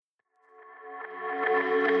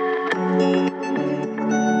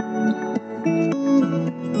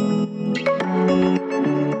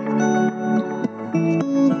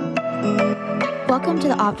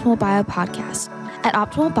Optimal Bio podcast. At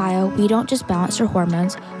Optimal Bio, we don't just balance your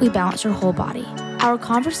hormones, we balance your whole body. Our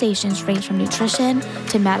conversations range from nutrition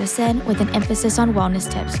to medicine with an emphasis on wellness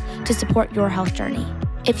tips to support your health journey.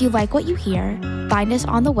 If you like what you hear, find us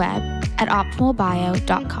on the web at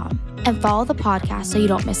optimalbio.com and follow the podcast so you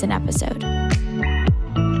don't miss an episode.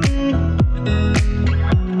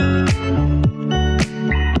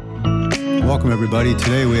 Welcome, everybody.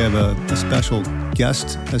 Today we have a special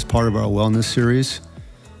guest as part of our wellness series,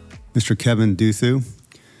 Mr. Kevin Duthu.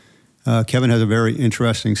 Kevin has a very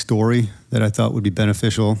interesting story that I thought would be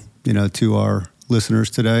beneficial, to our listeners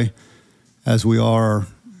today, as we are,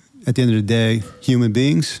 at the end of the day, human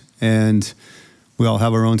beings, and we all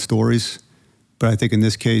have our own stories. But I think in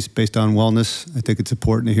this case, based on wellness, I think it's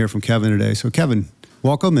important to hear from Kevin today. So Kevin,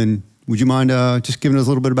 welcome, and would you mind just giving us a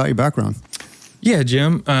little bit about your background? Yeah,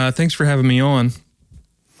 Jim. Thanks for having me on.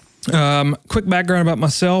 Quick background about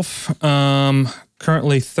myself.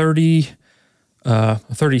 Currently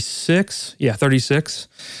 36. Yeah, 36.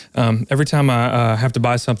 Every time I have to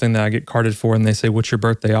buy something that I get carded for and they say, "What's your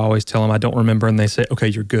birthday?" I always tell them I don't remember, and they say, "Okay,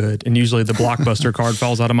 you're good." And usually the Blockbuster card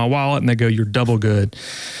falls out of my wallet and they go, "You're double good."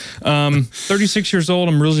 36 years old.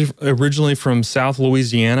 I'm originally from South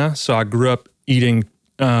Louisiana, so I grew up eating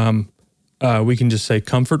we can just say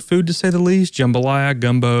comfort food, to say the least: jambalaya,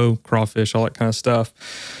 gumbo, crawfish, all that kind of stuff.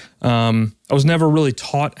 I was never really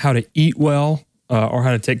taught how to eat well or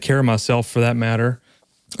how to take care of myself, for that matter,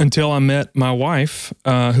 until I met my wife,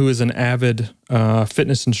 who is an avid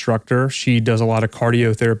fitness instructor. She does a lot of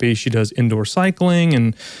cardio therapy. She does indoor cycling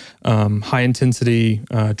and high-intensity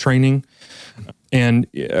training. And,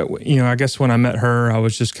 I guess when I met her, I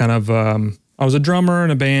was just kind of... I was a drummer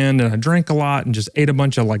in a band, and I drank a lot and just ate a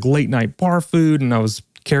bunch of late night bar food, and I was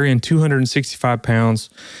carrying 265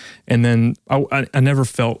 pounds. And then I never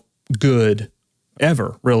felt good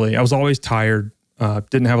ever, really. I was always tired,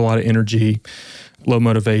 didn't have a lot of energy, low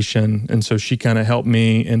motivation. And so she kind of helped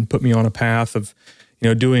me and put me on a path of,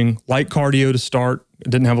 doing light cardio to start. I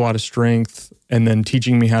didn't have a lot of strength, and then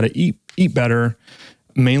teaching me how to eat better,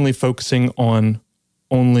 mainly focusing on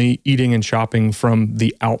only eating and shopping from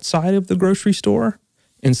the outside of the grocery store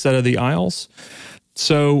instead of the aisles.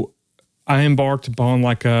 So I embarked upon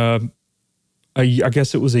I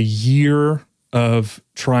guess it was a year of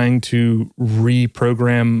trying to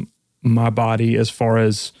reprogram my body as far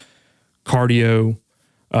as cardio,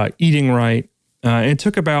 eating right. It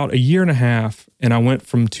took about a year and a half, and I went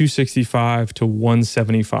from 265 to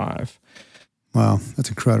 175. Wow, that's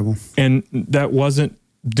incredible. And that wasn't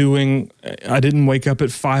I didn't wake up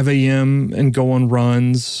at 5 a.m. and go on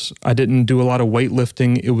runs. I didn't do a lot of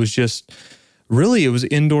weightlifting. It was just, really, it was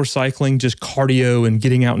indoor cycling, just cardio and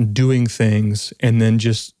getting out and doing things, and then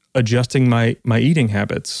just adjusting my eating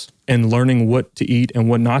habits and learning what to eat and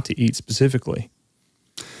what not to eat specifically.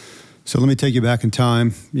 So let me take you back in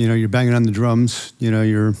time. You're banging on the drums.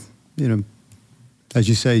 You're, as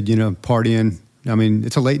you say, partying. I mean,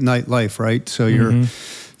 it's a late night life, right? So you're,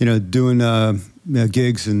 doing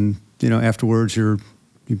gigs, and afterwards you're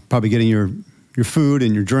probably getting your food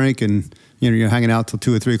and your drink, and you're hanging out till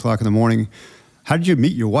 2 or 3 o'clock in the morning. How did you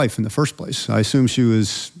meet your wife in the first place? I assume she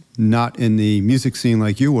was not in the music scene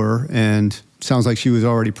like you were, and sounds like she was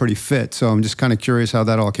already pretty fit. So I'm just kind of curious how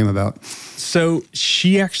that all came about. So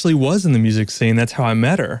she actually was in the music scene. That's how I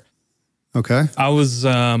met her. Okay. I was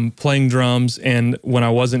playing drums, and when I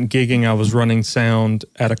wasn't gigging, I was running sound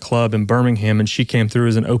at a club in Birmingham, and she came through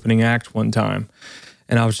as an opening act one time.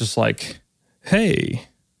 And I was just like, "Hey,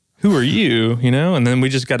 who are you?" And then we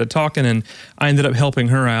just got to talking, and I ended up helping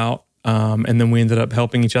her out, and then we ended up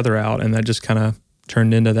helping each other out, and that just kind of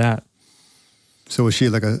turned into that. So was she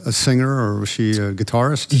like a singer, or was she a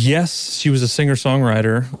guitarist? Yes, she was a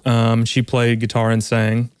singer-songwriter. She played guitar and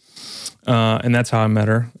sang, and that's how I met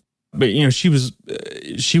her. But, she was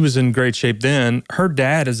in great shape then. Her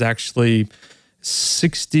dad is actually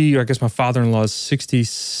 60, or I guess my father-in-law is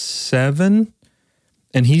 67,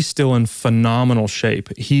 and he's still in phenomenal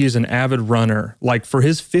shape. He is an avid runner. For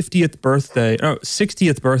his 60th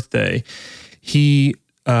birthday, he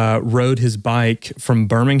rode his bike from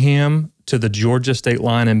Birmingham to the Georgia state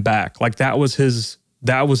line and back. That was his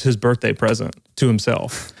birthday present to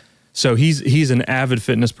himself. So he's an avid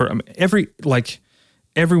fitness person.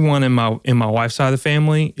 Everyone in my wife's side of the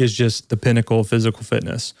family is just the pinnacle of physical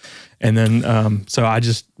fitness. And then,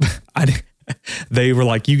 they were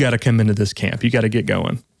like, "You got to come into this camp. You got to get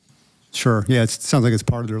going." Sure. Yeah. It sounds like it's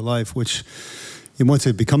part of their life, which once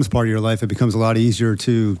it becomes part of your life, it becomes a lot easier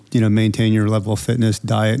to, maintain your level of fitness,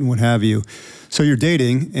 diet, and what have you. So you're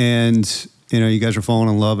dating, and, you guys are falling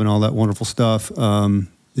in love and all that wonderful stuff.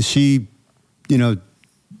 Is she,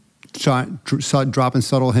 dropping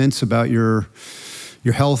subtle hints about your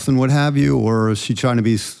health and what have you, or is she trying to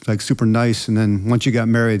be like super nice, and then once you got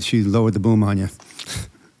married, she lowered the boom on you?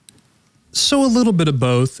 So a little bit of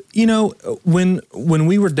both. You know, when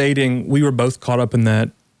we were dating, we were both caught up in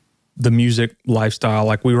the music lifestyle.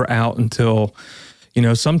 Like we were out until, you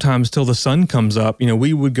know, sometimes till the sun comes up. You know,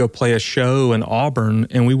 we would go play a show in Auburn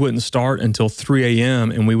and we wouldn't start until 3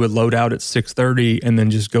 a.m. and we would load out at 6:30 and then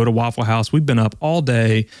just go to Waffle House. We've been up all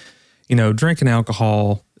day, you know, drinking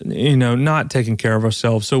alcohol, you know, not taking care of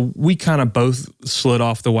ourselves. So we kind of both slid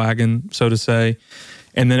off the wagon, so to say.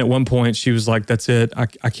 And then at one point she was like, that's it.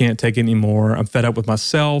 I can't take it anymore. I'm fed up with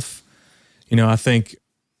myself. You know, I think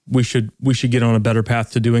we should get on a better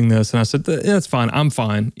path to doing this. And I said, that's fine. I'm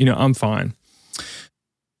fine. You know, I'm fine.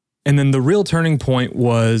 And then the real turning point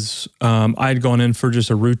was I had gone in for just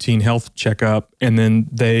a routine health checkup, and then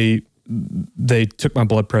they took my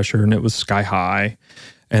blood pressure and it was sky high,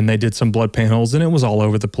 and they did some blood panels and it was all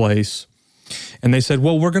over the place. And they said,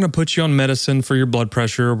 well, we're going to put you on medicine for your blood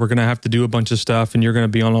pressure. We're going to have to do a bunch of stuff and you're going to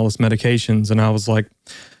be on all this medications. And I was like,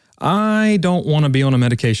 I don't want to be on a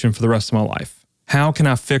medication for the rest of my life. How can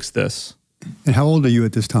I fix this? And how old are you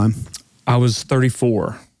at this time? I was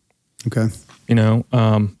 34. Okay. You know,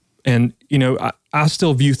 and, you know, I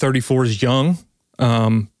still view 34 as young.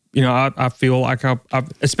 You know, I feel like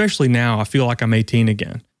especially now, I feel like I'm 18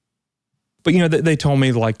 again. But, you know, they told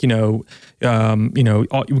me like, you know,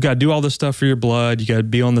 you got to do all this stuff for your blood. You got to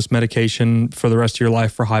be on this medication for the rest of your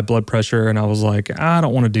life for high blood pressure. And I was like, I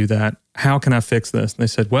don't want to do that. How can I fix this? And they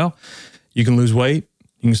said, well, you can lose weight.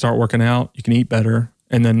 You can start working out. You can eat better.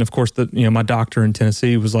 And then, of course, my doctor in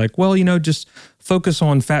Tennessee was like, well, you know, just focus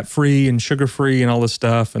on fat-free and sugar-free and all this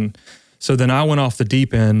stuff. And so then I went off the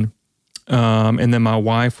deep end. And then my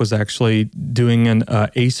wife was actually doing an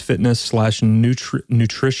ACE Fitness /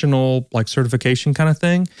 nutritional like certification kind of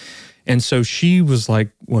thing. And so she was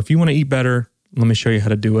like, well, if you want to eat better, let me show you how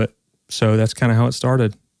to do it. So that's kind of how it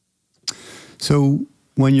started. So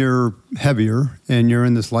when you're heavier and you're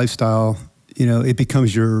in this lifestyle, you know, it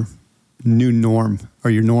becomes your new norm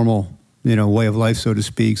or your normal, you know, way of life, so to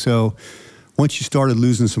speak. So once you started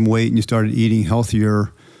losing some weight and you started eating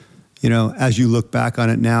healthier, you know, as you look back on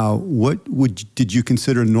it now, what did you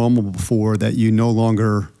consider normal before that you no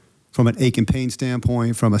longer, from an ache and pain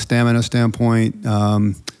standpoint, from a stamina standpoint,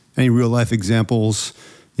 any real life examples,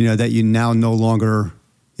 you know, that you now no longer,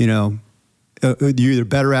 you know, you're either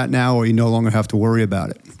better at now or you no longer have to worry about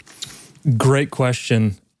it? Great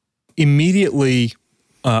question. Immediately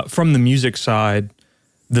from the music side,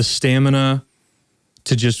 the stamina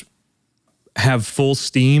to just have full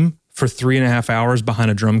steam for 3.5 hours behind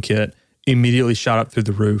a drum kit immediately shot up through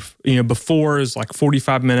the roof. You know, before it was like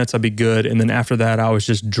 45 minutes, I'd be good. And then after that, I was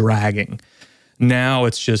just dragging. Now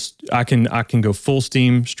it's just, I can go full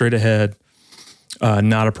steam straight ahead.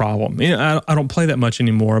 Not a problem. You know, I don't play that much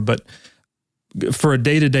anymore, but for a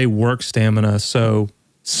day-to-day work stamina, so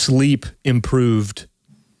sleep improved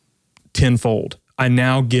tenfold. I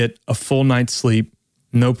now get a full night's sleep,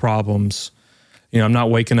 no problems. You know, I'm not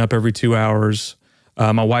waking up every 2 hours.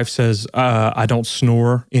 My wife says I don't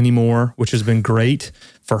snore anymore, which has been great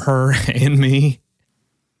for her and me.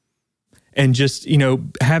 And just, you know,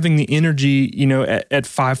 having the energy, you know, at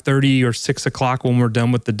 5:30 or 6 o'clock when we're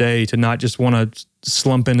done with the day to not just want to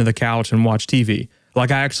slump into the couch and watch TV. Like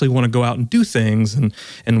I actually want to go out and do things and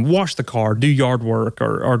wash the car, do yard work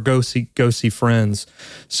or go see friends.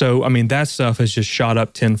 So, I mean, that stuff has just shot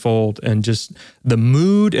up tenfold, and just the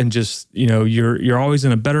mood and just, you know, you're always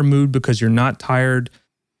in a better mood because you're not tired.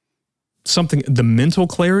 The mental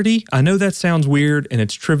clarity, I know that sounds weird and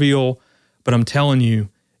it's trivial, but I'm telling you,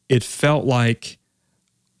 it felt like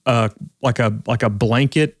a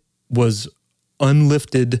blanket was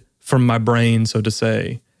unlifted from my brain, so to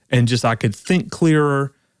say. And just I could think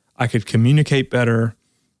clearer, I could communicate better.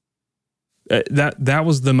 That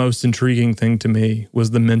was the most intriguing thing to me,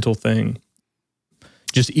 was the mental thing.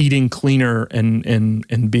 Just eating cleaner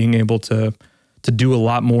and being able to do a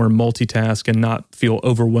lot more and multitask and not feel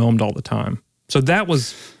overwhelmed all the time. So that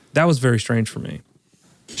was very strange for me.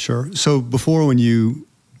 Sure. So before you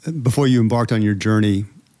embarked on your journey,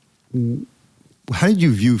 how did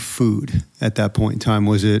you view food at that point in time?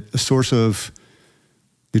 Was it a source of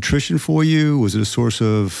nutrition for you? Was it a source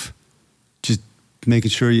of just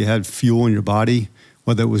making sure you had fuel in your body,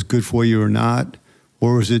 whether it was good for you or not?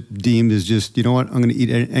 Or was it deemed as just, you know what, I'm going to eat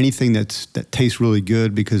anything that tastes really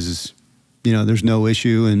good because, you know, there's no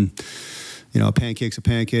issue, and, you know, a pancake's a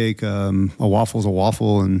pancake, a waffle's a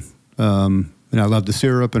waffle, and I love the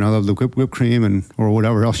syrup and I love the whipped cream or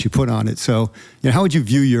whatever else you put on it. So, you know, how would you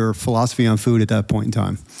view your philosophy on food at that point in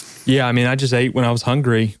time? Yeah, I mean, I just ate when I was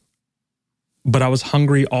hungry. but I was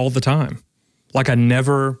hungry all the time. Like I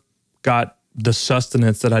never got the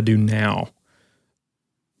sustenance that I do now,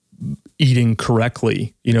 eating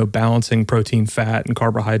correctly, balancing protein, fat, and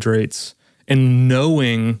carbohydrates, and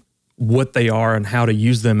knowing what they are and how to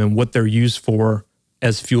use them and what they're used for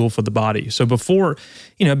as fuel for the body. So before,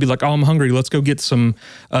 I'd be like, oh, I'm hungry. Let's go get some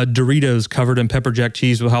Doritos covered in pepper jack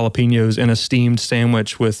cheese with jalapenos and a steamed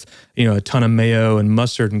sandwich with, a ton of mayo and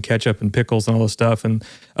mustard and ketchup and pickles and all this stuff. And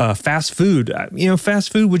fast food,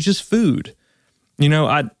 fast food was just food. Now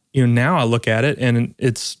I look at it and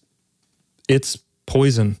it's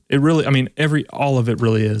poison. It really, all of it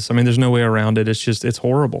really is. There's no way around it. It's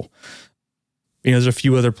horrible. There's a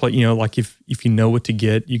few other like if you know what to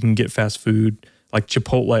get, you can get fast food. Like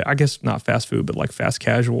Chipotle, I guess not fast food, but like fast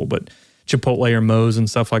casual, but Chipotle or Moe's and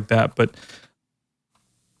stuff like that. But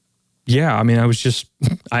yeah,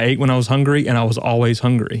 I ate when I was hungry and I was always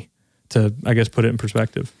hungry, to, I guess, put it in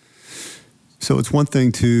perspective. So it's one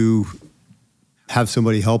thing to have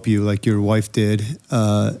somebody help you like your wife did,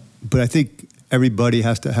 but I think everybody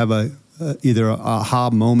has to have either a aha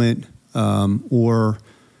moment or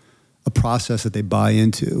a process that they buy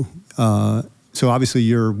into. So obviously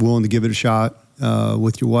you're willing to give it a shot.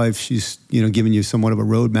 With your wife, she's giving you somewhat of a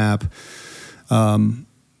roadmap.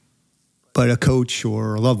 But a coach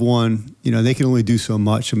or a loved one, they can only do so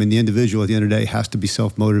much. The individual at the end of the day has to be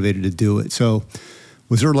self-motivated to do it. So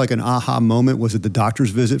was there like an aha moment? Was it the doctor's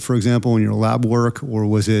visit, for example, in your lab work, or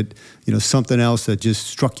was it something else that just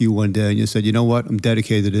struck you one day and you said, you know what, I'm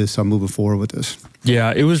dedicated to this, I'm moving forward with this?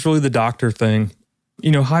 Yeah, it was really the doctor thing.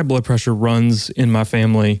 High blood pressure runs in my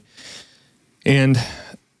family, and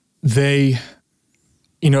they,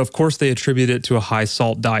 of course, they attribute it to a high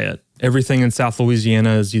salt diet. Everything in South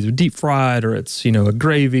Louisiana is either deep fried or it's, a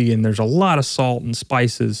gravy, and there's a lot of salt and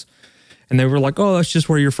spices. And they were like, oh, that's just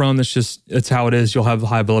where you're from. It's how it is. You'll have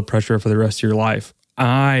high blood pressure for the rest of your life.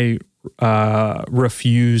 I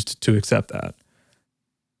refused to accept that.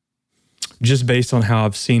 Just based on how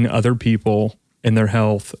I've seen other people in their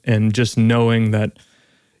health and just knowing that,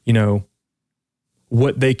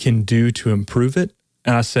 what they can do to improve it.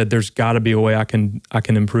 And I said, there's got to be a way I can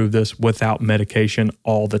improve this without medication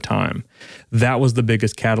all the time. That was the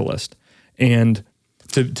biggest catalyst. And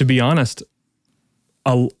to be honest,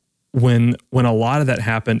 when a lot of that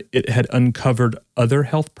happened, it had uncovered other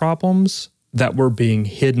health problems that were being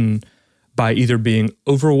hidden by either being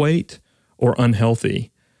overweight or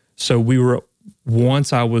unhealthy. So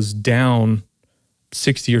once I was down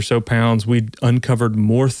 60 or so pounds, we'd uncovered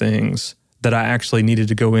more things that I actually needed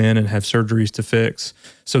to go in and have surgeries to fix.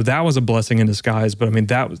 So that was a blessing in disguise. But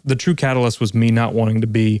the true catalyst was me not wanting to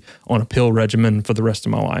be on a pill regimen for the rest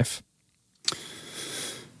of my life.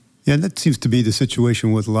 Yeah, that seems to be the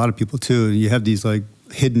situation with a lot of people too. You have these like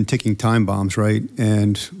hidden ticking time bombs, right?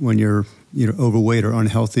 And when you're overweight or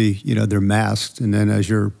unhealthy, they're masked. And then as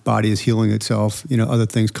your body is healing itself, other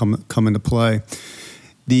things come into play.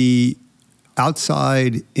 The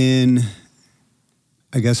outside in,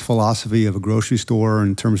 I guess, philosophy of a grocery store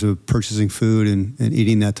in terms of purchasing food and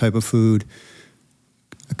eating that type of food,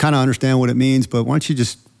 I kind of understand what it means, but why don't you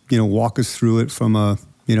just, walk us through it from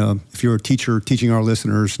if you're a teacher teaching our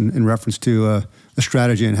listeners in reference to a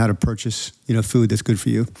strategy on how to purchase, food that's good for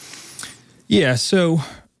you. Yeah. So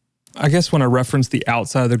I guess when I reference the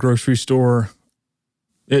outside of the grocery store,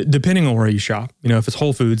 depending on where you shop, if it's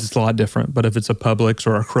Whole Foods, it's a lot different. But if it's a Publix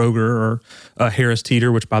or a Kroger or a Harris Teeter,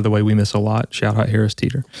 which by the way, we miss a lot, shout out Harris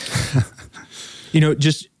Teeter,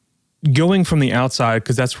 just going from the outside,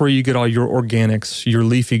 because that's where you get all your organics, your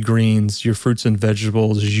leafy greens, your fruits and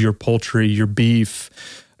vegetables, your poultry, your beef,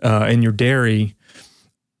 and your dairy.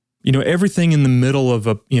 Everything in the middle of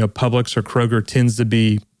a Publix or Kroger tends to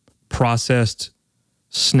be processed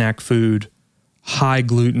snack food, high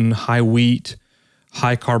gluten, high wheat,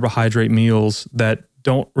 high carbohydrate meals that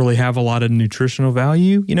don't really have a lot of nutritional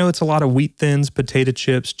value. It's a lot of wheat thins, potato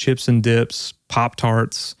chips, chips and dips,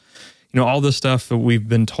 Pop-Tarts, all this stuff that we've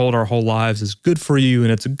been told our whole lives is good for you,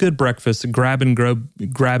 and it's a good breakfast, a grab and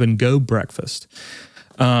go breakfast.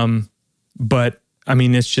 But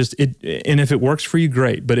it's just it, and if it works for you,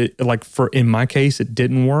 great. But in my case, it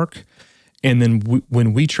didn't work. And then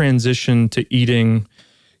when we transitioned to eating,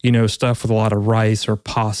 stuff with a lot of rice or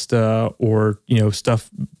pasta or, stuff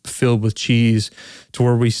filled with cheese, to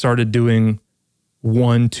where we started doing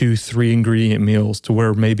 1, 2, 3 ingredient meals, to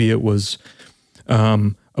where maybe it was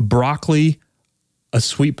a broccoli, a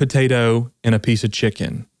sweet potato, and a piece of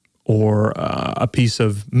chicken, or a piece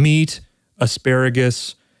of meat,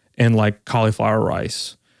 asparagus, and like cauliflower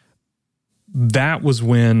rice. That was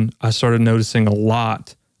when I started noticing a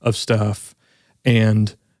lot of stuff,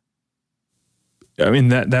 and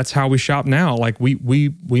that's how we shop now. Like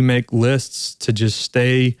we make lists to just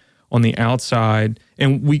stay on the outside,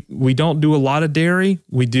 and we don't do a lot of dairy.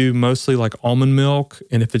 We do mostly like almond milk,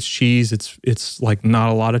 and if it's cheese, it's like not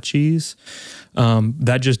a lot of cheese.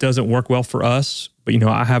 That just doesn't work well for us. But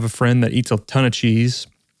I have a friend that eats a ton of cheese,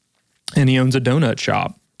 and he owns a donut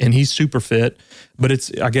shop, and he's super fit. But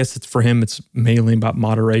I guess it's for him, it's mainly about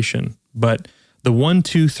moderation. But the 1,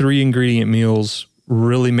 2, 3 ingredient meals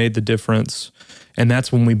really made the difference. And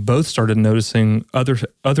that's when we both started noticing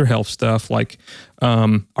other health stuff, like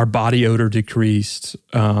our body odor decreased,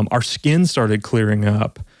 our skin started clearing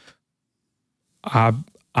up.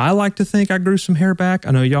 I like to think I grew some hair back.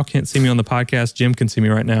 I know y'all can't see me on the podcast. Jim can see me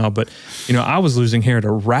right now, but I was losing hair at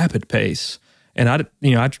a rapid pace, and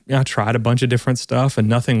I tried a bunch of different stuff and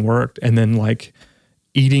nothing worked. And then like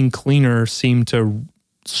eating cleaner seemed to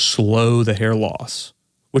slow the hair loss,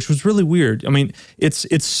 which was really weird. I mean,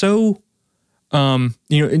 it's so.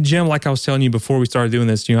 Jim, like I was telling you before we started doing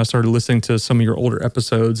this, I started listening to some of your older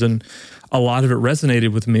episodes, and a lot of it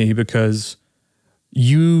resonated with me because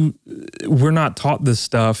we're not taught this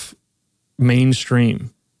stuff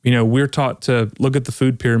mainstream. We're taught to look at the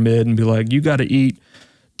food pyramid and be like, you got to eat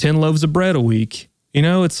 10 loaves of bread a week.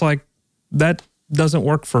 It's like that doesn't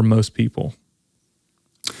work for most people.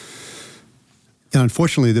 And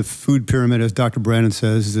unfortunately, the food pyramid, as Dr. Brandon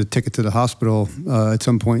says, is a ticket to the hospital at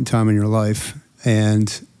some point in time in your life.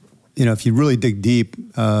 And, if you really dig deep,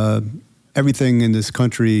 everything in this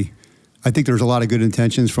country, I think there's a lot of good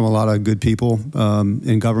intentions from a lot of good people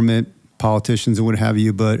in government, politicians and what have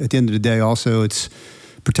you. But at the end of the day, also, it's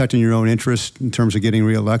protecting your own interest in terms of getting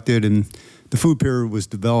reelected. And the food pyramid was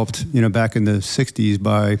developed, back in the 60s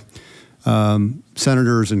by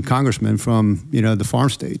senators and congressmen from the farm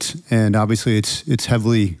states, and obviously it's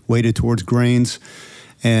heavily weighted towards grains.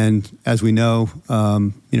 And as we know,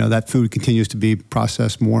 that food continues to be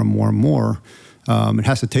processed more and more and more. It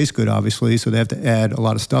has to taste good, obviously, so they have to add a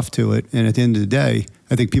lot of stuff to it. And at the end of the day,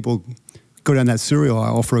 I think people go down that cereal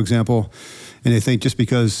aisle, for example, and they think just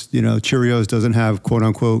because Cheerios doesn't have quote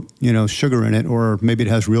unquote sugar in it, or maybe it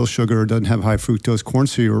has real sugar, or doesn't have high fructose corn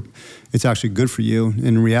syrup, it's actually good for you.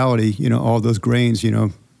 In reality, all those grains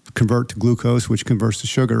convert to glucose, which converts to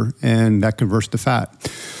sugar, and that converts to fat.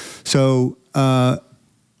 So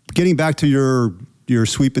getting back to your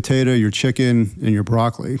sweet potato, your chicken, and your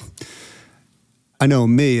broccoli, I know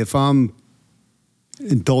me, if I'm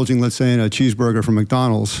indulging, let's say, in a cheeseburger from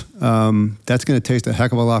McDonald's, that's going to taste a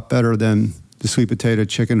heck of a lot better than the sweet potato,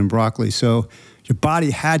 chicken, and broccoli. So your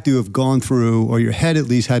body had to have gone through, or your head at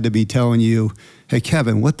least had to be telling you, hey,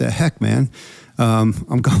 Kevin, what the heck, man?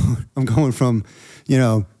 I'm going from,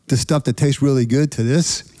 the stuff that tastes really good to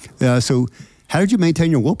this. So how did you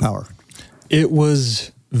maintain your willpower? It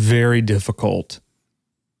was very difficult.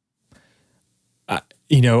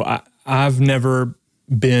 I've never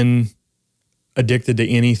been addicted to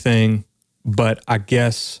anything, but I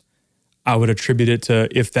guess I would attribute it to,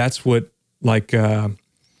 if that's what, like, I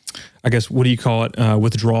guess, what do you call it?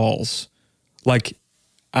 Withdrawals. Like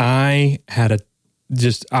I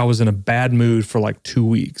was in a bad mood for like 2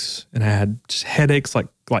 weeks, and I had just headaches like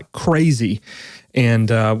crazy. And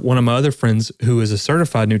one of my other friends, who is a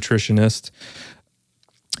certified nutritionist,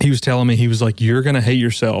 he was telling me, he was like, you're going to hate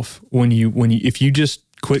yourself if you just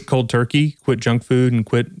quit cold turkey, quit junk food, and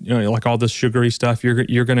quit like all this sugary stuff,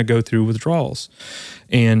 you're going to go through withdrawals.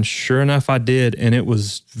 And sure enough, I did, and it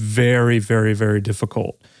was very, very, very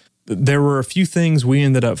difficult. There were a few things we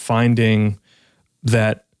ended up finding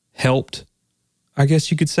that helped, I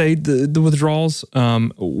guess you could say, the withdrawals.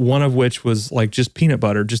 One of which was like just peanut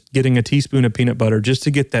butter, just getting a teaspoon of peanut butter just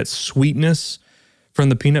to get that sweetness from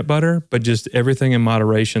the peanut butter, but just everything in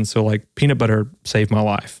moderation. So like peanut butter saved my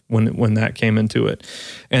life when that came into it.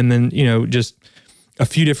 And then, just a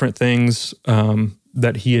few different things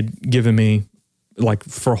that he had given me, like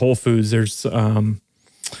for Whole Foods, there's, I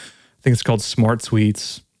think it's called Smart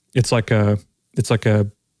Sweets. It's like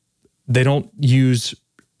they don't use,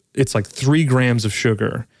 it's like 3 grams of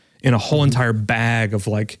sugar in a whole entire bag of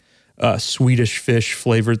like Swedish fish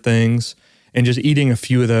flavored things. And just eating a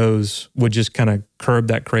few of those would just kind of curb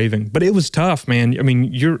that craving. But it was tough, man. I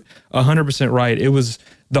mean, you're 100% right. It was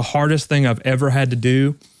the hardest thing I've ever had to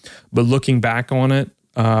do. But looking back on it,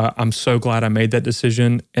 I'm so glad I made that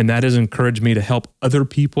decision. And that has encouraged me to help other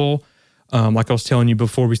people. Like I was telling you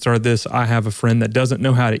before we started this, I have a friend that doesn't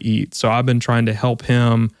know how to eat. So I've been trying to help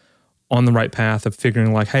him on the right path of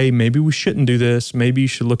figuring like, hey, maybe we shouldn't do this. Maybe you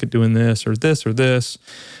should look at doing this or this or this.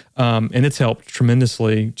 And it's helped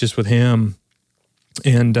tremendously just with him.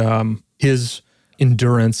 And his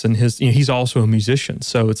endurance and his, he's also a musician.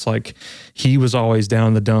 So it's like he was always down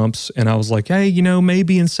in the dumps. And I was like, hey,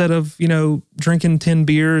 maybe instead of, drinking 10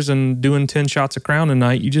 beers and doing 10 shots of Crown a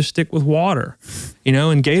night, you just stick with water,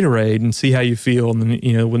 and Gatorade and see how you feel. And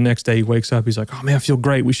then, when the next day he wakes up, he's like, oh man, I feel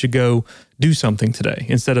great. We should go do something today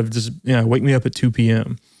instead of just, wake me up at 2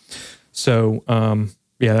 p.m. So,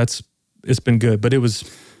 it's been good, but it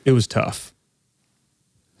was tough.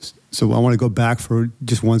 So I want to go back for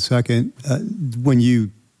just 1 second. When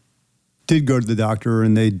you did go to the doctor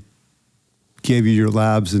and they gave you your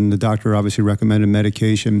labs and the doctor obviously recommended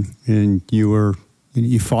medication and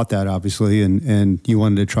you fought that obviously and you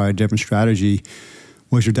wanted to try a different strategy,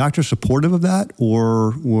 was your doctor supportive of that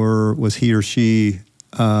or was he or she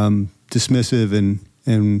dismissive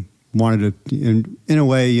and wanted to, in a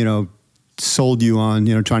way, sold you on,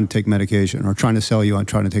 trying to take medication or trying to sell you on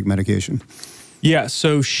trying to take medication? Yeah,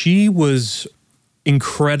 so she was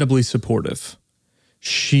incredibly supportive.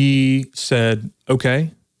 She said,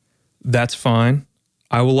 okay, that's fine.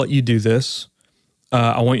 I will let you do this.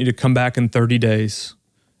 I want you to come back in 30 days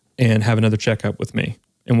and have another checkup with me,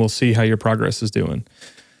 and we'll see how your progress is doing.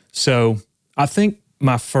 So I think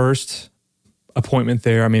my first appointment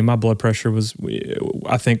there, my blood pressure was,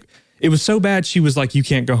 I think it was so bad, she was like, you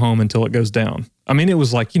can't go home until it goes down. It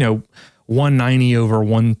was like, 190 over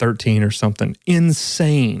 113 or something.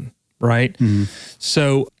 Insane, right? Mm-hmm.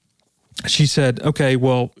 So she said, okay,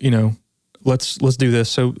 well, let's do this.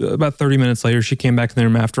 So about 30 minutes later, she came back in the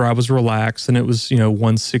room after I was relaxed and it was,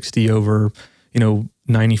 160 over,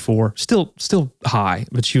 94, still high.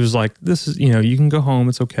 But she was like, this is, you can go home.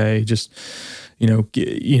 It's okay. Just,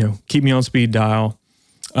 keep me on speed dial,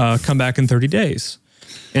 come back in 30 days.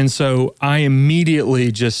 And so I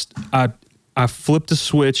immediately I flipped a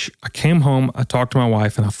switch. I came home, I talked to my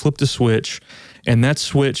wife, and I flipped a switch. And that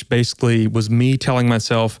switch basically was me telling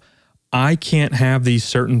myself, I can't have these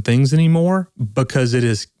certain things anymore because it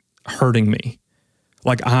is hurting me.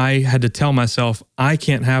 Like I had to tell myself, I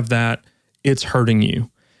can't have that. It's hurting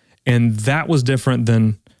you. And that was different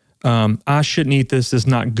than, I shouldn't eat this. It's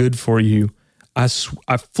not good for you. I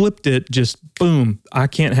flipped it, just boom, I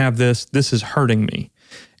can't have this. This is hurting me.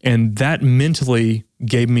 And that mentally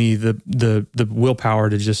gave me the willpower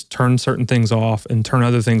to just turn certain things off and turn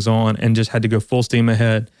other things on and just had to go full steam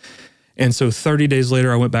ahead. And so 30 days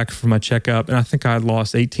later, I went back for my checkup and I think I had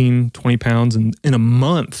lost 18, 20 pounds in a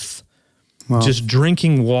month. Wow. Just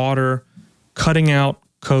drinking water, cutting out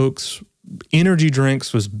Cokes, energy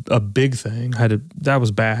drinks was a big thing. That was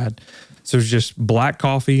bad. So it was just black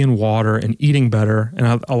coffee and water and eating better. And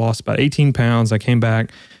I lost about 18 pounds. I came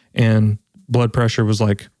back and blood pressure was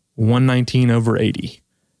like 119 over 80.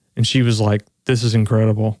 And she was like, this is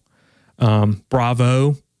incredible.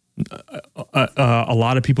 Bravo. A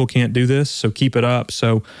lot of people can't do this, so keep it up.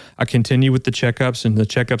 So I continue with the checkups and the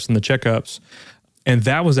checkups and the checkups. And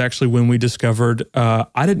that was actually when we discovered,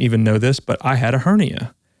 I didn't even know this, but I had a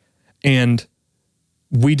hernia. And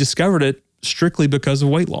we discovered it strictly because of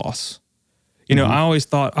weight loss. I always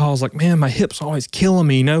thought, I was like, man, my hip's always killing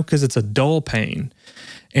me, because it's a dull pain.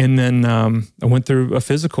 And then I went through a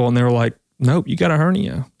physical and they were like, nope, you got a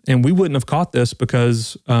hernia. And we wouldn't have caught this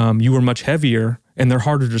because you were much heavier and they're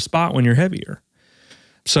harder to spot when you're heavier.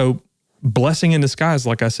 So blessing in disguise,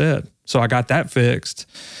 like I said. So I got that fixed.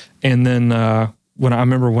 And then when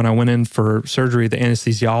I went in for surgery, the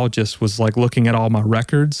anesthesiologist was like looking at all my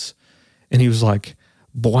records and he was like,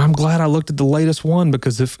 boy, I'm glad I looked at the latest one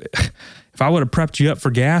because if I would have prepped you up for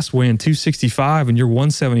gas weighing 265 and you're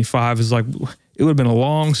 175, is like, it would have been a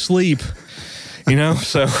long sleep,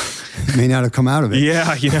 so. You may not have come out of it.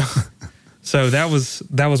 Yeah, So that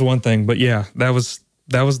was one thing, but yeah, that was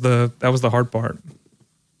the hard part.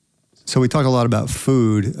 So we talk a lot about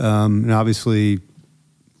food, and obviously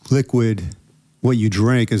liquid, what you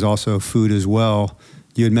drink is also food as well.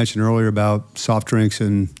 You had mentioned earlier about soft drinks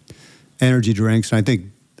and energy drinks, and I think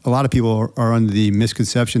a lot of people are under the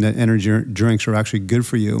misconception that energy drinks are actually good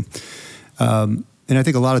for you. And I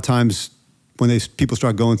think a lot of times when people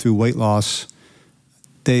start going through weight loss,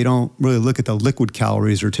 they don't really look at the liquid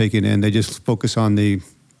calories they're taking in. They just focus on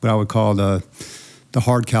what I would call the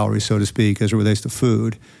hard calories, so to speak, as it relates to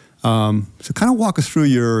food. So kind of walk us through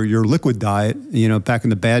your liquid diet, back in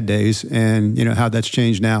the bad days and, how that's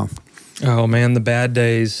changed now. Oh man, the bad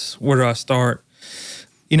days. Where do I start?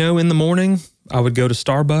 In the morning, I would go to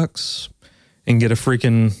Starbucks and get a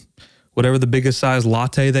freaking, whatever the biggest size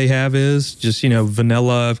latte they have is, just,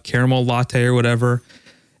 vanilla caramel latte or whatever.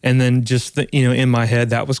 And then just, in my head,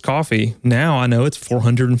 that was coffee. Now I know it's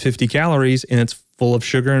 450 calories and it's full of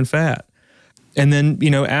sugar and fat. And then,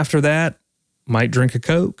 after that, might drink a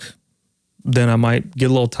Coke, then I might get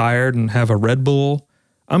a little tired and have a Red Bull.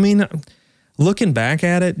 I mean, looking back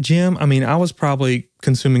at it, Jim, I mean, I was probably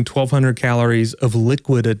consuming 1,200 calories of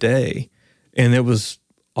liquid a day, and it was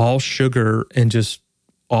all sugar and just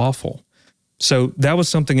awful. So that was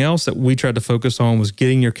something else that we tried to focus on, was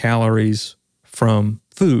getting your calories from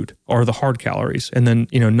food, or the hard calories, and then,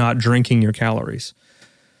 not drinking your calories.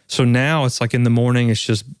 So now it's like in the morning, it's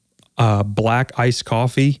just black iced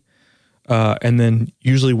coffee, and then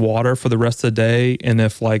usually water for the rest of the day. And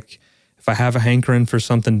if I have a hankering for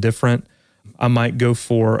something different, I might go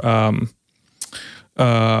for,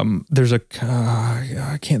 there's I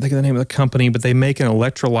can't think of the name of the company, but they make an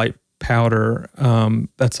electrolyte powder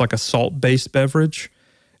that's like a salt-based beverage,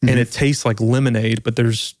 and it tastes like lemonade, but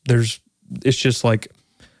it's just like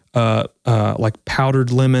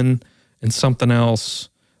powdered lemon and something else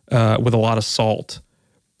with a lot of salt.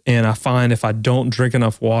 And I find if I don't drink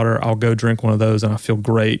enough water, I'll go drink one of those and I feel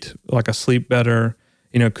great. Like I sleep better,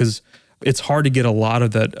 because it's hard to get a lot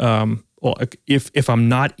of that. If I'm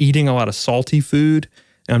not eating a lot of salty food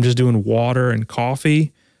and I'm just doing water and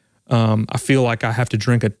coffee, I feel like I have to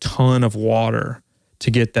drink a ton of water to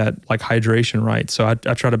get that hydration right. So I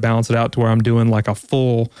try to balance it out to where I'm doing like a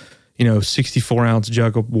full, 64-ounce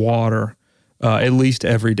jug of water at least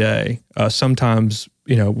every day. Sometimes,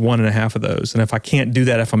 1.5 of those. And if I can't do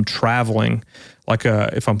that, if I'm traveling,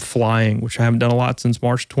 if I'm flying, which I haven't done a lot since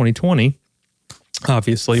March 2020,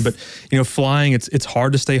 obviously, but flying, it's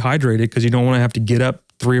hard to stay hydrated because you don't want to have to get up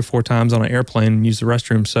 3 or 4 times on an airplane and use the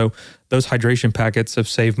restroom. So those hydration packets have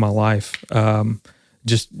saved my life,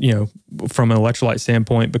 just from an electrolyte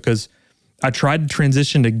standpoint, because I tried to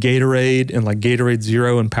transition to Gatorade and Gatorade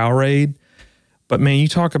Zero and Powerade, but man, you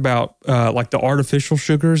talk about the artificial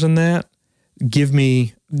sugars in that give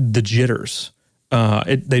me the jitters.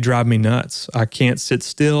 They drive me nuts. I can't sit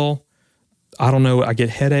still. I don't know. I get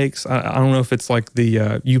headaches. I don't know if it's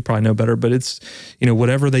you probably know better, but it's,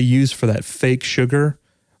 whatever they use for that fake sugar.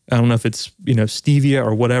 I don't know if it's, stevia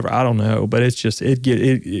or whatever. I don't know, but it's just,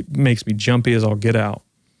 it makes me jumpy as all get out.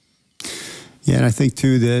 Yeah. And I think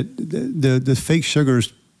too that the fake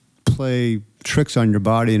sugars play tricks on your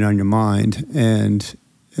body and on your mind. And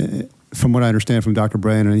from what I understand from Dr.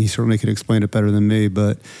 Brandon, and he certainly could explain it better than me,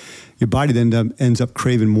 but your body then ends up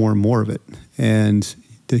craving more and more of it. And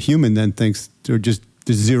the human then thinks there's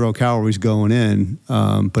 0 calories going in,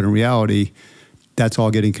 but in reality, that's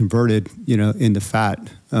all getting converted, into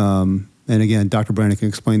fat. And again, Dr. Brandon can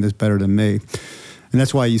explain this better than me. And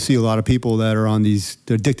that's why you see a lot of people that are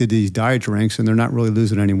they're addicted to these diet drinks, and they're not really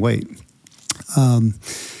losing any weight.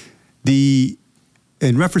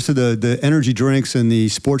 In reference to the energy drinks and the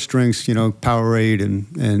sports drinks, Powerade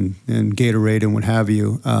and Gatorade and what have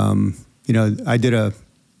you, I did a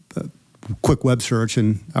quick web search,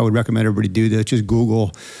 and I would recommend everybody do this. Just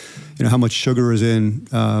Google, how much sugar is in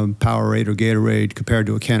Powerade or Gatorade compared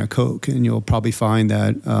to a can of Coke, and you'll probably find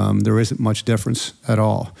that there isn't much difference at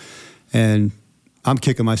all. And I'm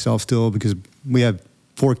kicking myself still because we have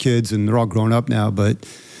 4 kids and they're all grown up now, but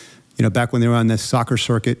back when they were on the soccer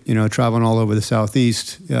circuit, traveling all over the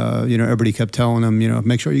Southeast, everybody kept telling them,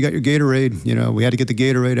 make sure you got your Gatorade. We had to get the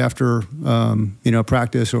Gatorade after,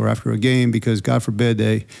 practice or after a game because God forbid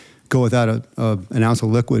they go without an ounce of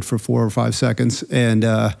liquid for 4 or 5 seconds. And,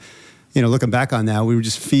 looking back on that, we were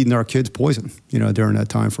just feeding our kids poison, during that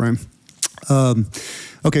time frame.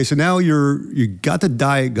 Okay, so now you got the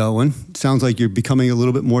diet going. Sounds like you're becoming a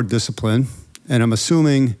little bit more disciplined. And I'm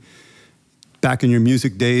assuming back in your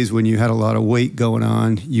music days when you had a lot of weight going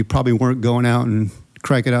on, you probably weren't going out and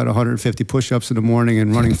cranking out 150 push-ups in the morning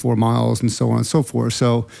and running 4 miles and so on and so forth.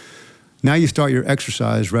 So now you start your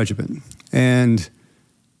exercise regimen. And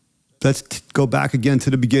let's go back again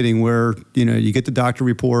to the beginning where, you get the doctor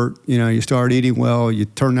report, you start eating well, you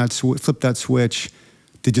turn flip that switch.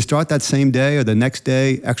 Did you start that same day or the next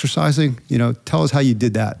day exercising? Tell us how you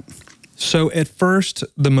did that. So at first,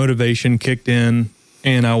 the motivation kicked in,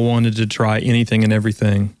 and I wanted to try anything and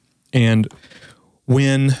everything. And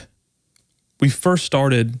when we first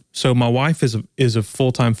started, so my wife is a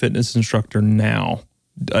full-time fitness instructor now,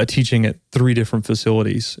 teaching at 3 different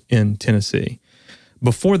facilities in Tennessee.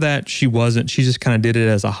 Before that, she wasn't. She just kind of did it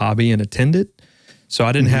as a hobby and attended. So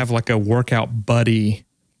I didn't have a workout buddy.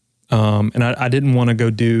 And I didn't want to go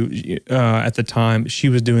do, at the time, she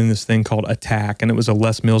was doing this thing called Attack, and it was a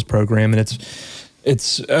Les Mills program. And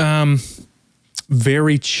it's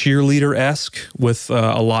very cheerleader-esque with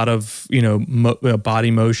a lot of,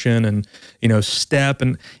 body motion and, step.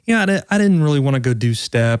 And, I didn't really want to go do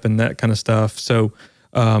step and that kind of stuff. So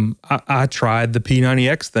I tried the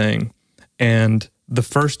P90X thing. And the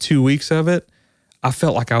first 2 weeks of it, I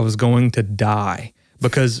felt like I was going to die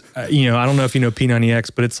because, I don't know if you know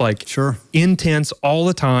P90X, but it's like Sure. intense all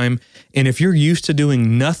the time. And if you're used to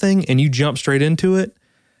doing nothing and you jump straight into it,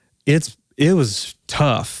 it was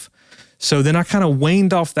tough. So then I kind of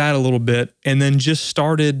waned off that a little bit and then just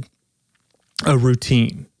started a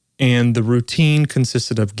routine. And the routine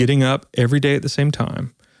consisted of getting up every day at the same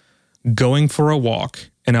time, going for a walk,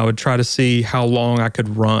 and I would try to see how long I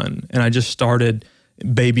could run. And I just started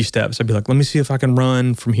baby steps. I'd be like, let me see if I can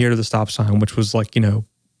run from here to the stop sign, which was like,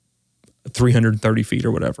 330 feet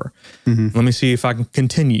or whatever. Mm-hmm. Let me see if I can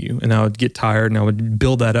continue. And I would get tired and I would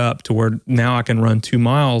build that up to where now I can run 2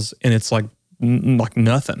 miles and it's like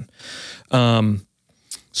nothing.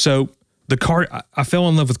 So I fell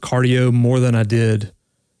in love with cardio more than I did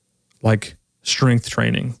like strength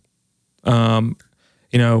training. I've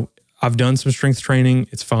done some strength training.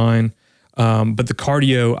 It's fine. But the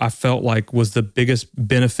cardio I felt like was the biggest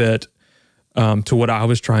benefit to what I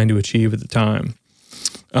was trying to achieve at the time.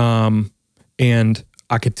 And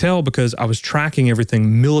I could tell because I was tracking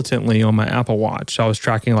everything militantly on my Apple Watch. I was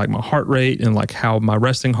tracking like my heart rate and like how my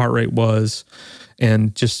resting heart rate was,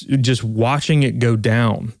 and just watching it go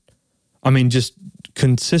down. I mean, just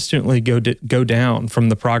consistently go down from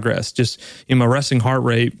the progress. Just my resting heart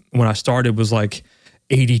rate when I started was like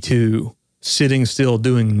 82, sitting still,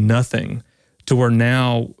 doing nothing, to where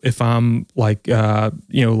now if I'm like,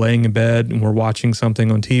 laying in bed and we're watching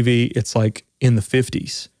something on TV, it's like in the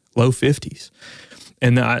 50s, low 50s.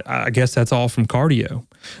 And I guess that's all from cardio.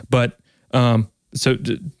 But so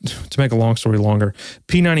to make a long story longer,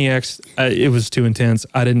 P90X, it was too intense.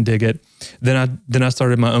 I didn't dig it. Then I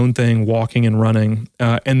started my own thing, walking and running.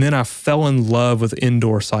 And then I fell in love with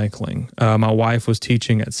indoor cycling. My wife was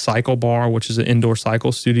teaching at Cycle Bar, which is an indoor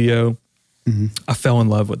cycle studio. Mm-hmm. I fell in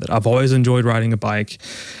love with it. I've always enjoyed riding a bike.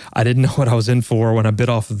 I didn't know what I was in for when I bit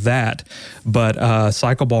off of that. But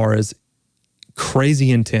Cycle Bar is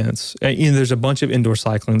crazy intense. There's a bunch of indoor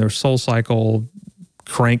cycling. There's Soul Cycle,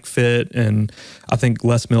 Crank Fit, and I think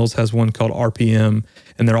Les Mills has one called RPM,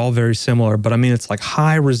 and they're all very similar. But I mean, it's like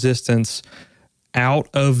high resistance out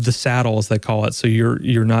of the saddle, as they call it. So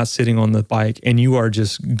you're not sitting on the bike and you are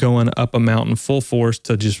just going up a mountain full force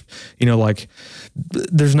to just, like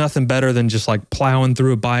there's nothing better than just like plowing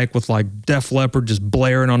through a bike with like Def Leppard just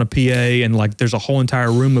blaring on a PA, and like there's a whole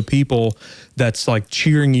entire room of people that's like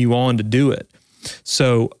cheering you on to do it.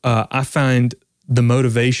 So I find the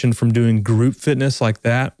motivation from doing group fitness like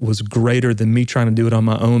that was greater than me trying to do it on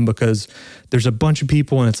my own, because there's a bunch of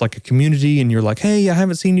people and it's like a community and you're like, hey, I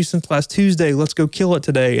haven't seen you since last Tuesday. Let's go kill it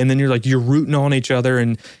today. And then you're rooting on each other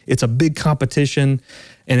and it's a big competition.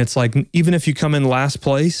 And it's like, even if you come in last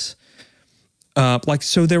place,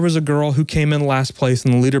 so there was a girl who came in last place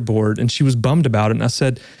in the leaderboard and she was bummed about it. And I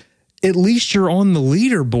said, at least you're on the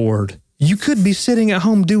leaderboard. You could be sitting at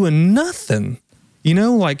home doing nothing,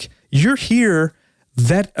 you're here.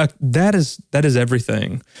 That is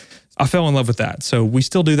everything. I fell in love with that. So we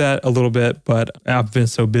still do that a little bit, but I've been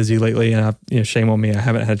so busy lately, and shame on me, I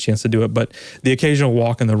haven't had a chance to do it. But the occasional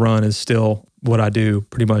walk and the run is still what I do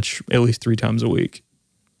pretty much at least 3 times a week.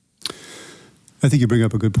 I think you bring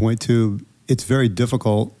up a good point too. It's very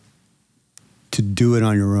difficult to do it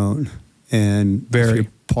on your own, and if you're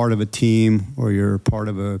part of a team or you're part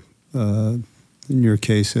of in your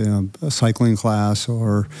case, a cycling class,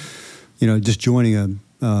 or just joining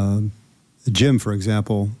a gym, for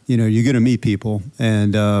example, you're going to meet people,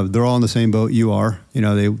 and they're all in the same boat you are.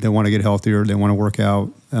 They want to get healthier, they want to work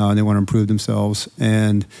out, they want to improve themselves,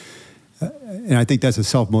 and I think that's a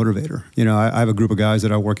self-motivator. I have a group of guys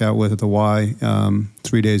that I work out with at the Y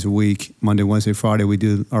 3 days a week, Monday, Wednesday, Friday. We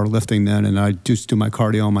do our lifting then, and I just do my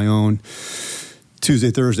cardio on my own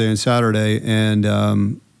Tuesday, Thursday, and Saturday,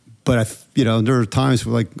 and but there are times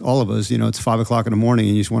like all of us, it's 5 o'clock in the morning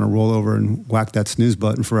and you just want to roll over and whack that snooze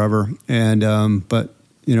button forever. And, but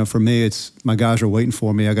for me, it's my guys are waiting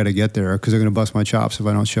for me. I got to get there because they're going to bust my chops if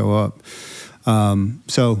I don't show up.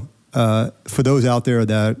 So for those out there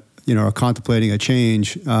that, are contemplating a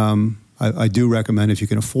change, I do recommend, if you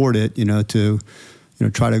can afford it, to,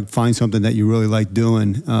 try to find something that you really like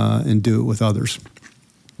doing and do it with others.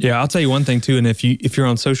 Yeah, I'll tell you one thing too, and if you're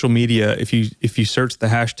on social media, if you search the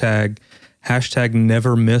hashtag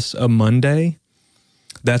never miss a Monday,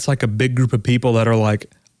 that's like a big group of people that are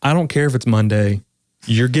like, I don't care if it's Monday,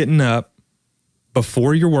 you're getting up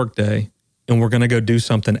before your work day, and we're going to go do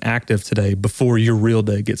something active today before your real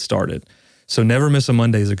day gets started. So never miss a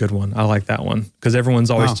Monday is a good one. I like that one, because everyone's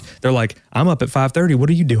always, they're like, I'm up at 5:30. What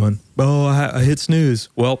are you doing? Oh, I hit snooze.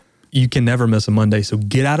 Well, you can never miss a Monday. So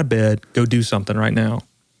get out of bed, go do something right now.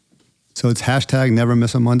 So it's hashtag never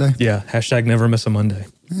miss a Monday? Yeah, hashtag never miss a Monday.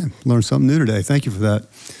 Yeah, learned something new today. Thank you for that.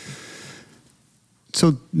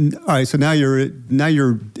 So, all right. So now you're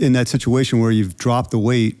in that situation where you've dropped the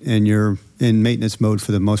weight and you're in maintenance mode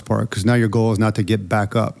for the most part, because now your goal is not to get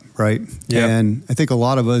back up, right? Yeah. And I think a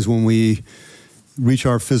lot of us, when we reach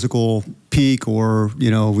our physical peak, or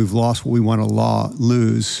we've lost what we want to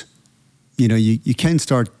lose, you can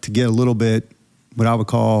start to get a little bit what I would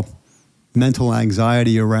call mental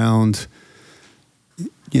anxiety around,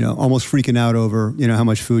 almost freaking out over how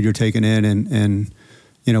much food you're taking in and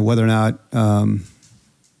whether or not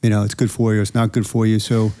it's good for you or it's not good for you.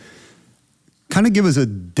 So kind of give us a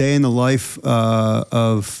day in the life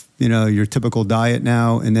of your typical diet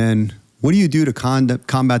now, and then what do you do to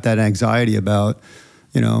combat that anxiety about,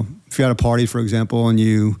 if you're at a party, for example, and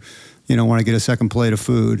you want to get a second plate of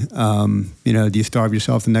food, do you starve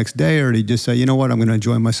yourself the next day, or do you just say, you know what, I'm going to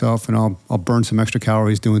enjoy myself and I'll burn some extra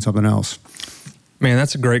calories doing something else? Man,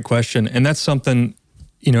 that's a great question. And that's something,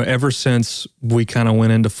 ever since we kind of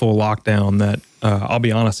went into full lockdown, that I'll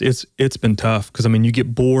be honest, it's been tough, because you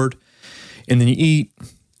get bored and then you eat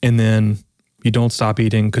and then you don't stop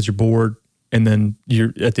eating because you're bored. And then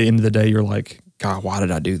you're at the end of the day, you're like, God, why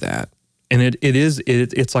did I do that? And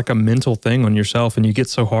it's like a mental thing on yourself, and you get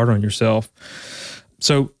so hard on yourself.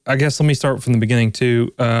 So I guess let me start from the beginning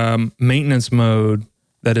too. Maintenance mode,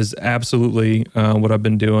 that is absolutely what I've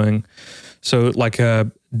been doing. So like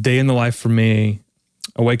a day in the life for me,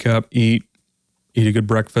 I wake up, eat a good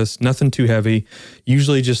breakfast, nothing too heavy,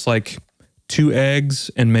 usually just like 2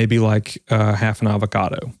 eggs and maybe like half an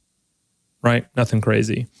avocado, right? Nothing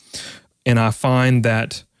crazy. And I find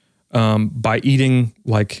that by eating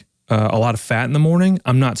like a lot of fat in the morning,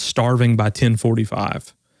 I'm not starving by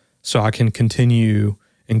 10:45. So I can continue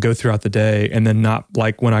and go throughout the day, and then not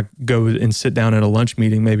like when I go and sit down at a lunch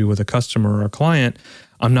meeting, maybe with a customer or a client,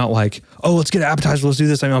 I'm not like, oh, let's get an appetizer, let's do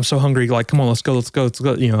this. I'm so hungry. Like, come on, let's go.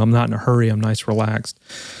 I'm not in a hurry. I'm nice, relaxed.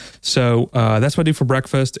 So that's what I do for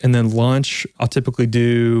breakfast. And then lunch, I'll typically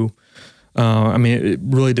do, it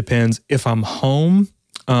really depends. If I'm home,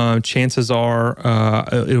 chances are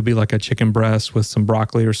it'll be like a chicken breast with some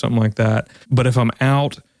broccoli or something like that. But if I'm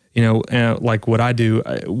out, like what I do,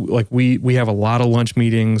 like we have a lot of lunch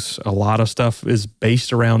meetings. A lot of stuff is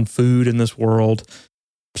based around food in this world.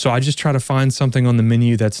 So I just try to find something on the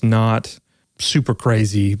menu that's not super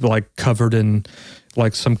crazy, like covered in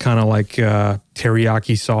like some kind of like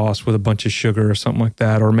teriyaki sauce with a bunch of sugar or something like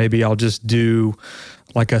that. Or maybe I'll just do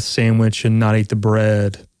like a sandwich and not eat the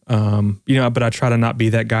bread. But I try to not be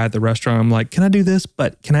that guy at the restaurant. I'm like, can I do this?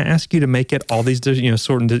 But can I ask you to make it all these,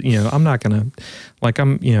 I'm not going to,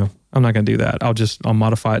 I'm not going to do that. I'll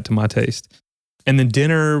modify it to my taste. And then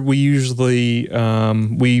dinner, we usually,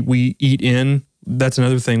 we eat in. That's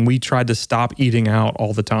another thing. We tried to stop eating out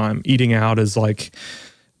all the time. Eating out is like,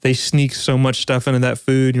 they sneak so much stuff into that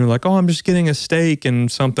food. And you're like, oh, I'm just getting a steak,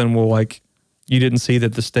 and something will like, you didn't see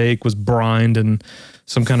that the steak was brined and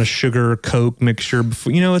some kind of sugar Coke mixture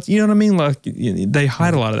before, you know what I mean? Like they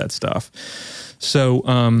hide a lot of that stuff. So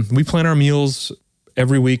we plan our meals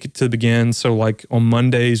every week to begin. So like on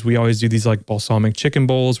Mondays, we always do these like balsamic chicken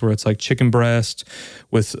bowls where it's like chicken breast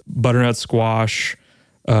with butternut squash,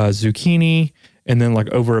 zucchini, and then like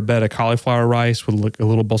over a bed of cauliflower rice with like a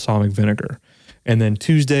little balsamic vinegar. And then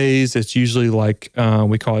Tuesdays, it's usually like,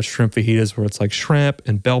 we call it shrimp fajitas, where it's like shrimp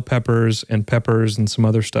and bell peppers and some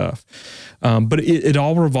other stuff. But it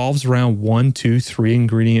all revolves around 1, 2, 3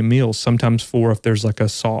 ingredient meals, sometimes 4 if there's like a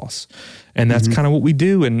sauce. And that's kind of what we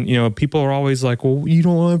do. And, people are always like, well, you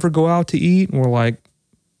don't ever go out to eat? And we're like,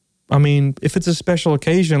 if it's a special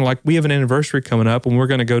occasion, like we have an anniversary coming up and we're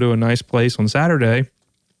going to go to a nice place on Saturday,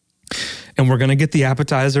 and we're going to get the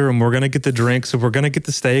appetizer, and we're going to get the drinks, and we're going to get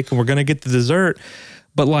the steak, and we're going to get the dessert.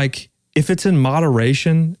 But like, if it's in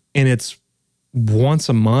moderation and it's once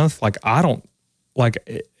a month, like I don't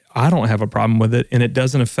have a problem with it. And it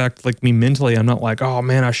doesn't affect like me mentally. I'm not like, oh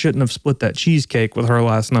man, I shouldn't have split that cheesecake with her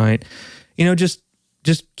last night.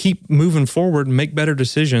 Just keep moving forward and make better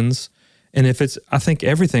decisions. And I think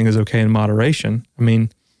everything is okay in moderation.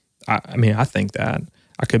 I think that.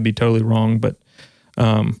 I could be totally wrong, but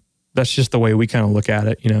that's just the way we kind of look at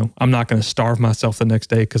it. I'm not going to starve myself the next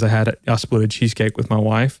day because I split a cheesecake with my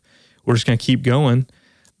wife. We're just going to keep going.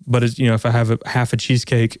 But if I have half a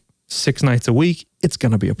cheesecake 6 nights a week, it's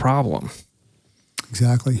going to be a problem.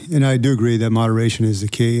 Exactly. And I do agree that moderation is the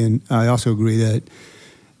key. And I also agree that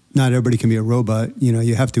not everybody can be a robot.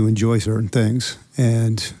 You have to enjoy certain things,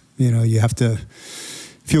 and you have to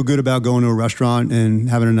feel good about going to a restaurant and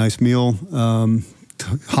having a nice meal.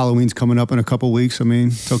 Halloween's coming up in a couple of weeks.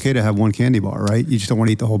 It's okay to have one candy bar, right? You just don't want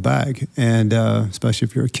to eat the whole bag. And especially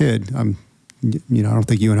if you're a kid. I don't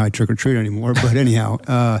think you and I trick or treat anymore, but anyhow,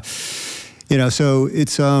 so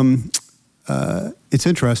it's, it's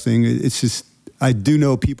interesting. It's just, I do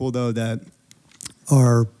know people though that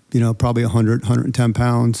are, probably 100, 110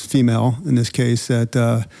 pounds, female in this case,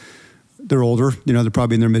 that they're older, they're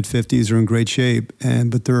probably in their mid 50s or in great shape.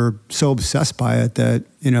 But they're so obsessed by it that,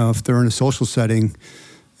 if they're in a social setting,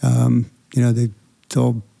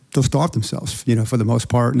 they'll starve themselves, for the most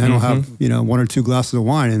part. And then they'll have, 1 or 2 glasses of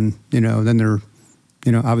wine and, then they're,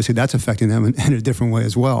 obviously that's affecting them in a different way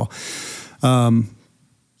as well.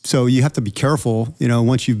 So you have to be careful,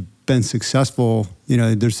 once you've been successful,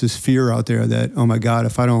 there's this fear out there that, oh my God,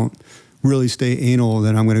 if I don't really stay anal,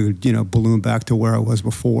 then I'm going to, balloon back to where I was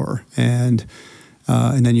before. And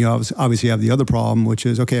then you obviously have the other problem, which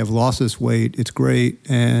is, okay, I've lost this weight. It's great.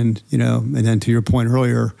 And, and then to your point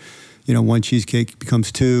earlier, 1 cheesecake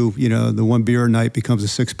becomes 2, the 1 beer a night becomes a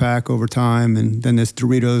 6-pack over time. And then there's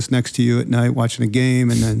Doritos next to you at night watching a game.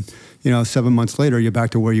 And then, 7 months later, you're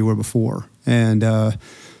back to where you were before. And,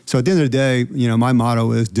 so at the end of the day, my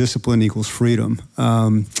motto is discipline equals freedom.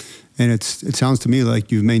 And it sounds to me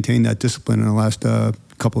like you've maintained that discipline in the last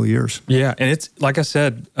couple of years. Yeah, and it's like I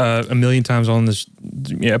said a million times on this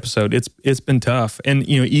episode, it's been tough. And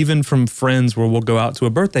even from friends where we'll go out to a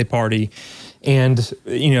birthday party and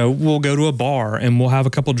we'll go to a bar and we'll have a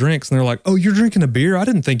couple drinks and they're like, "Oh, you're drinking a beer? I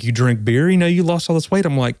didn't think you drink beer. You lost all this weight."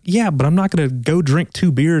 I'm like, "Yeah, but I'm not going to go drink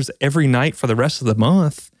 2 beers every night for the rest of the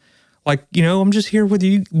month. Like, I'm just here with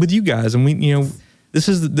you guys, and we, this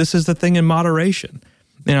is the thing in moderation.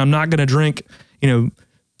 And I'm not going to drink,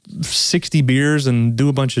 60 beers and do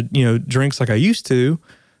a bunch of, drinks like I used to,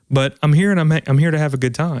 but I'm here and I'm here to have a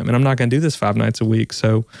good time, and I'm not going to do this 5 nights a week."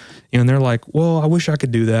 So, and they're like, "Well, I wish I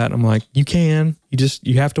could do that." I'm like, "You can.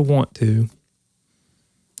 You have to want to."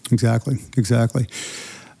 Exactly.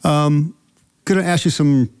 Going to ask you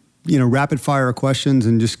some, rapid fire questions,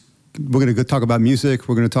 and just we're going to talk about music.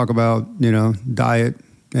 We're going to talk about, diet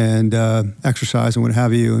and exercise and what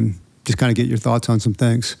have you, and just kind of get your thoughts on some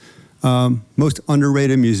things. Most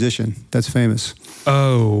underrated musician that's famous.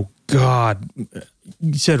 Oh, God.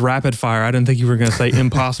 You said rapid fire. I didn't think you were going to say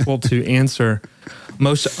impossible to answer.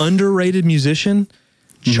 Most underrated musician,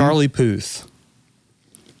 Charlie Puth.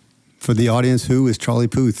 For the audience, who is Charlie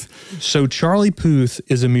Puth? So Charlie Puth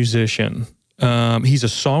is a musician. He's a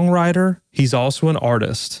songwriter. He's also an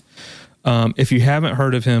artist. If you haven't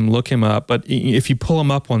heard of him, look him up. But if you pull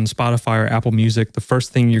him up on Spotify or Apple Music, the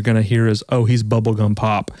first thing you're going to hear is, "Oh, he's bubblegum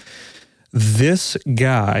pop." This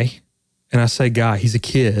guy, and I say guy, he's a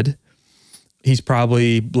kid. He's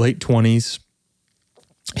probably late 20s.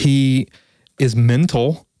 He is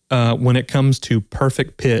mental when it comes to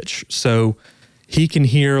perfect pitch. So he can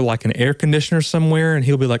hear like an air conditioner somewhere and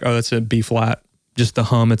he'll be like, "Oh, that's a B flat." Just the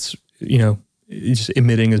hum, it's, just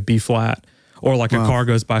emitting as B flat. Or like a car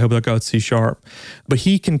goes by, he'll be like, "Oh, it's C sharp." But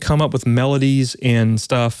he can come up with melodies and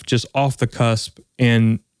stuff just off the cusp,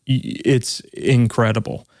 and it's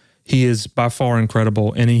incredible. He is by far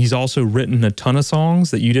incredible. And he's also written a ton of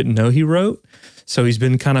songs that you didn't know he wrote. So he's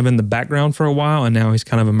been kind of in the background for a while, and now he's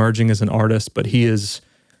kind of emerging as an artist. But he is,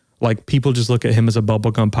 like, people just look at him as a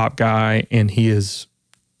bubblegum pop guy, and he is,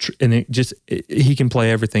 and he can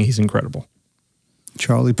play everything. He's incredible.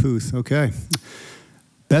 Charlie Puth, okay.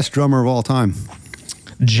 Best drummer of all time?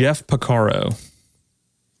 Jeff Porcaro.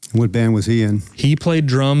 What band was he in? He played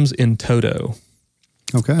drums in Toto.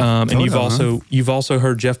 Okay. And Toto, you've also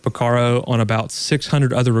heard Jeff Porcaro on about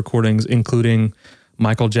 600 other recordings, including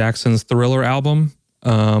Michael Jackson's Thriller album,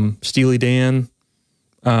 Steely Dan.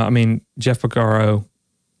 Jeff Porcaro.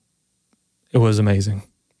 It was amazing.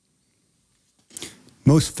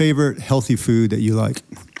 Most favorite healthy food that you like?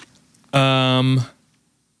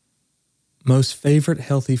 Most favorite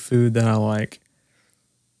healthy food that I like.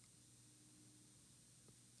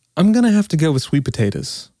 I'm going to have to go with sweet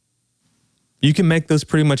potatoes. You can make those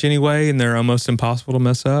pretty much any way, and they're almost impossible to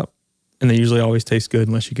mess up. And they usually always taste good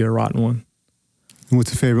unless you get a rotten one. And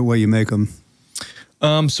what's the favorite way you make them?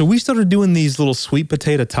 So we started doing these little sweet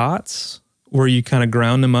potato tots where you kind of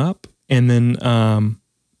ground them up, and then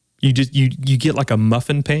you get like a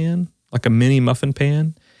muffin pan, like a mini muffin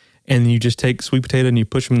pan, and you just take sweet potato and you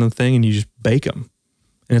push them in the thing and you just bake them.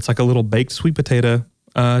 And it's like a little baked sweet potato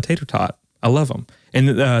tater tot. I love them. And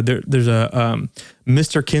there's a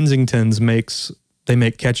Mr. Kensington's they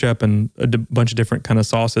make ketchup and a bunch of different kind of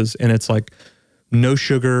sauces, and it's like no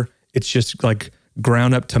sugar. It's just like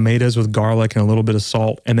ground up tomatoes with garlic and a little bit of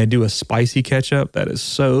salt, and they do a spicy ketchup that is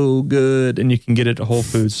so good, and you can get it at Whole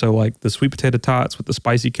Foods. So like the sweet potato tots with the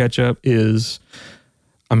spicy ketchup that's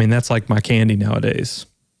like my candy nowadays.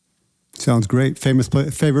 Sounds great.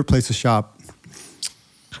 Favorite place to shop?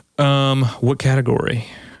 What category?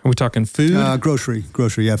 Are we talking food? Grocery,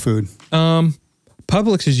 yeah, food.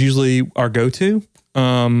 Publix is usually our go-to.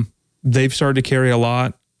 They've started to carry a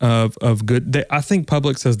lot of good. I think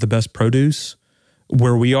Publix has the best produce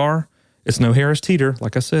where we are. It's no Harris Teeter,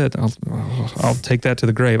 like I said. I'll take that to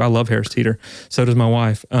the grave. I love Harris Teeter. So does my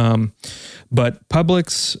wife. But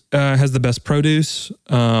Publix has the best produce.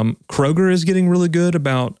 Kroger is getting really good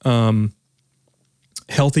about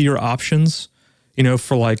healthier options. You know,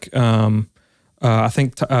 for like I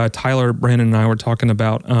think Tyler, Brandon, and I were talking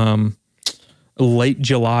about late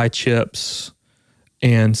July chips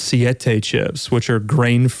and Siete chips, which are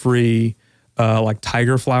grain-free, like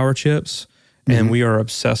tiger flour chips. And we are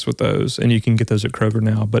obsessed with those. And you can get those at Kroger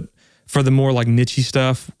now. But for the more like niche-y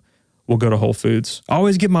stuff, we'll go to Whole Foods. I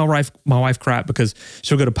always give my wife crap because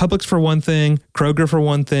she'll go to Publix for one thing, Kroger for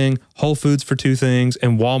one thing, Whole Foods for two things,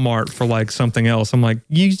 and Walmart for like something else. I'm like,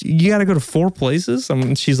 you got to go to 4 places?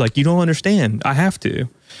 She's like, you don't understand. I have to.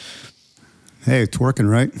 Hey, it's working,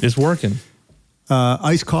 right? It's working.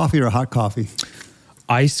 Iced coffee or hot coffee?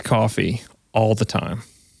 Iced coffee all the time.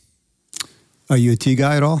 Are you a tea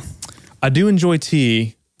guy at all? I do enjoy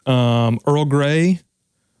tea. Earl Grey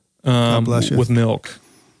God bless you. With milk.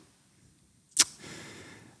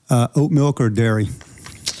 Oat milk or dairy?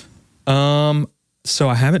 So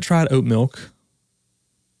I haven't tried oat milk.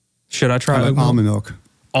 Should I try I like oat milk? almond milk.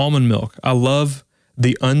 Almond milk. I love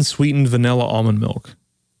the unsweetened vanilla almond milk.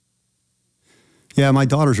 Yeah, my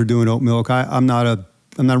daughters are doing oat milk. I'm not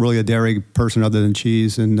really a dairy person other than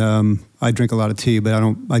cheese, and I drink a lot of tea, but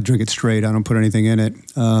I drink it straight. I don't put anything in it.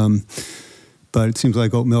 But it seems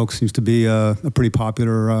like oat milk seems to be a pretty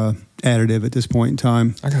popular additive at this point in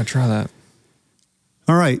time. I gotta try that.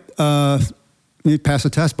 All right. You passed the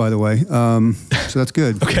test, by the way. So that's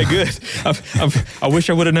good. Okay, good. I wish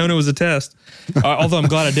I would have known it was a test. Although I'm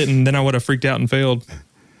glad I didn't. Then I would have freaked out and failed.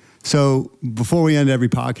 So before we end every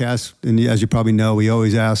podcast, and as you probably know, we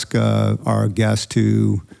always ask our guests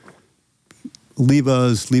to leave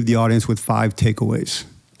the audience with 5 takeaways.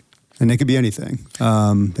 And they could be anything.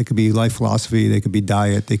 They could be life philosophy. They could be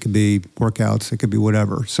diet. They could be workouts. They could be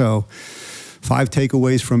whatever. So 5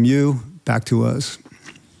 takeaways from you, back to us.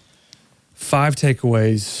 5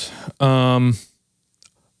 takeaways. I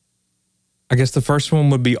guess the first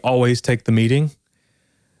one would be always take the meeting.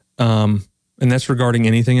 And that's regarding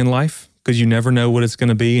anything in life, because you never know what it's going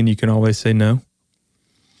to be and you can always say no.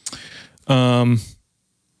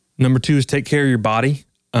 Number 2 is take care of your body.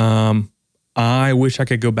 I wish I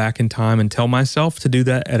could go back in time and tell myself to do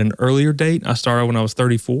that at an earlier date. I started when I was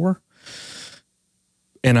 34.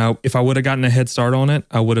 And if I would have gotten a head start on it,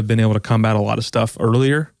 I would have been able to combat a lot of stuff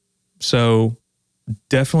earlier. So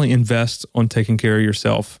definitely invest on taking care of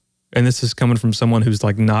yourself. And this is coming from someone who's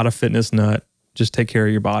like not a fitness nut. Just take care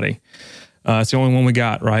of your body. It's the only one we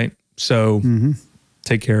got, right? So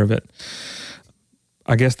take care of it.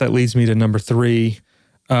 I guess that leads me to number 3.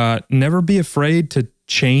 Never be afraid to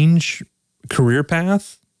change career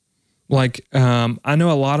path. Like, I know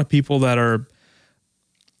a lot of people that are,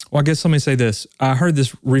 well, I guess let me say this. I heard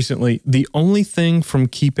this recently. The only thing from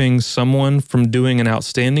keeping someone from doing an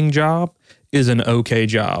outstanding job is an okay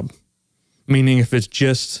job. Meaning if it's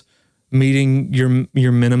just meeting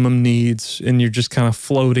your minimum needs and you're just kind of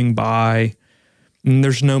floating by and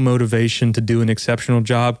there's no motivation to do an exceptional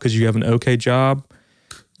job because you have an okay job,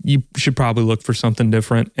 you should probably look for something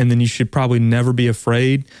different. And then you should probably never be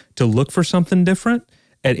afraid to look for something different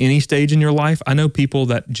at any stage in your life. I know people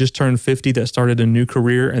that just turned 50 that started a new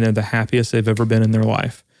career and they're the happiest they've ever been in their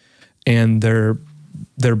life. And they're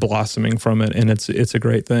blossoming from it, and it's a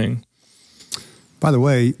great thing. By the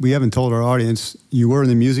way, we haven't told our audience, you were in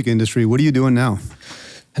the music industry. What are you doing now?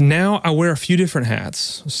 Now I wear a few different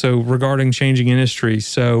hats. So regarding changing industry,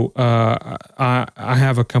 so I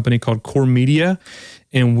have a company called Core Media,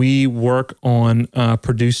 and we work on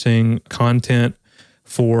producing content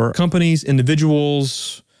for companies,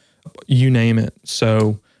 individuals, you name it.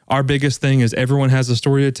 So our biggest thing is everyone has a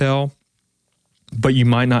story to tell, but you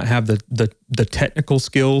might not have the technical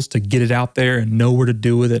skills to get it out there and know where to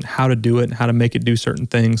do with it, how to do it, and how to make it do certain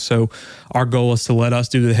things. So our goal is to let us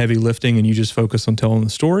do the heavy lifting and you just focus on telling the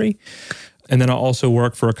story. And then I also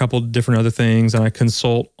work for a couple of different other things, and I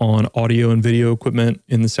consult on audio and video equipment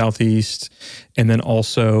in the Southeast. And then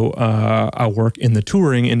also I work in the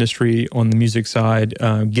touring industry on the music side,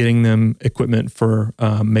 getting them equipment for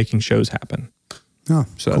making shows happen. Oh,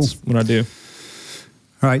 so cool. That's what I do.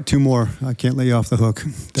 All right, 2 more. I can't let you off the hook.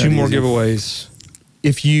 2 more giveaways.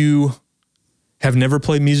 If you have never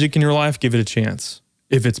played music in your life, give it a chance.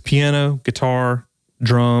 If it's piano, guitar,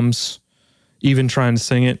 drums, even trying to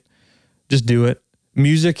sing it, just do it.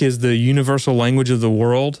 Music is the universal language of the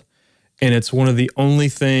world, and it's one of the only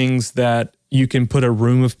things that you can put a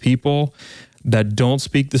room of people. that don't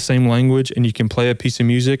speak the same language, and you can play a piece of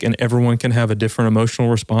music and everyone can have a different emotional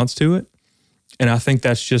response to it. And I think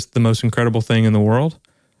that's just the most incredible thing in the world.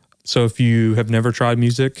 So if you have never tried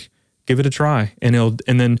music, give it a try. And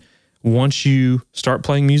then once you start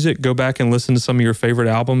playing music, go back and listen to some of your favorite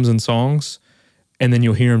albums and songs, and then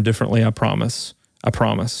you'll hear them differently. I promise.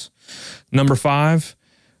 Number 5,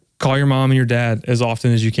 call your mom and your dad as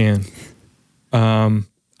often as you can.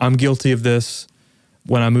 I'm guilty of this.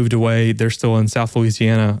 When I moved away, they're still in South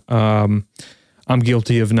Louisiana. I'm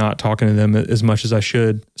guilty of not talking to them as much as I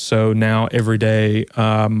should. So now every day,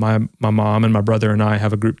 my mom and my brother and I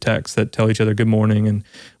have a group text that tell each other good morning, and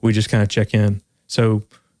we just kind of check in. So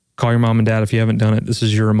call your mom and dad if you haven't done it. This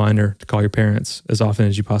is your reminder to call your parents as often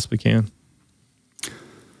as you possibly can.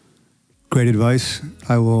 Great advice.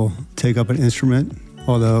 I will take up an instrument,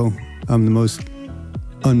 although I'm the most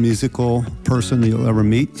unmusical person that you'll ever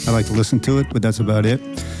meet. I like to listen to it, but that's about it.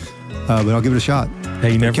 But I'll give it a shot.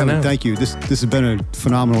 Hey, you never Kevin, know. thank you. This has been a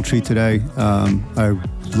phenomenal treat today. I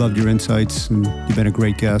loved your insights, and you've been a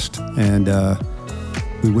great guest. And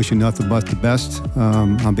we wish you nothing but the best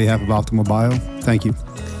on behalf of Optimal Bio. Thank you.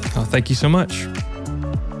 Thank you so much.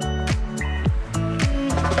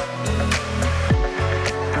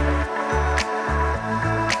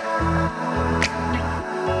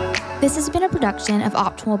 This has been a production of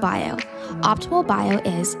Optimal Bio. Optimal Bio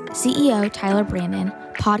is CEO Tyler Brannon,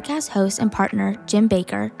 podcast host and partner Jim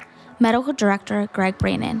Baker, medical director Greg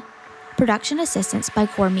Brannon, production assistance by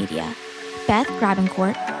Core Media, Beth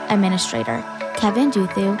Grabencourt, administrator, Kevin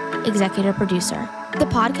Duthu, executive producer. The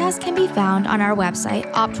podcast can be found on our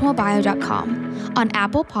website, optimalbio.com, on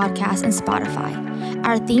Apple Podcasts and Spotify.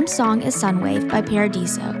 Our theme song is Sunwave by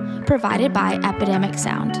Paradiso, provided by Epidemic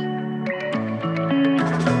Sound.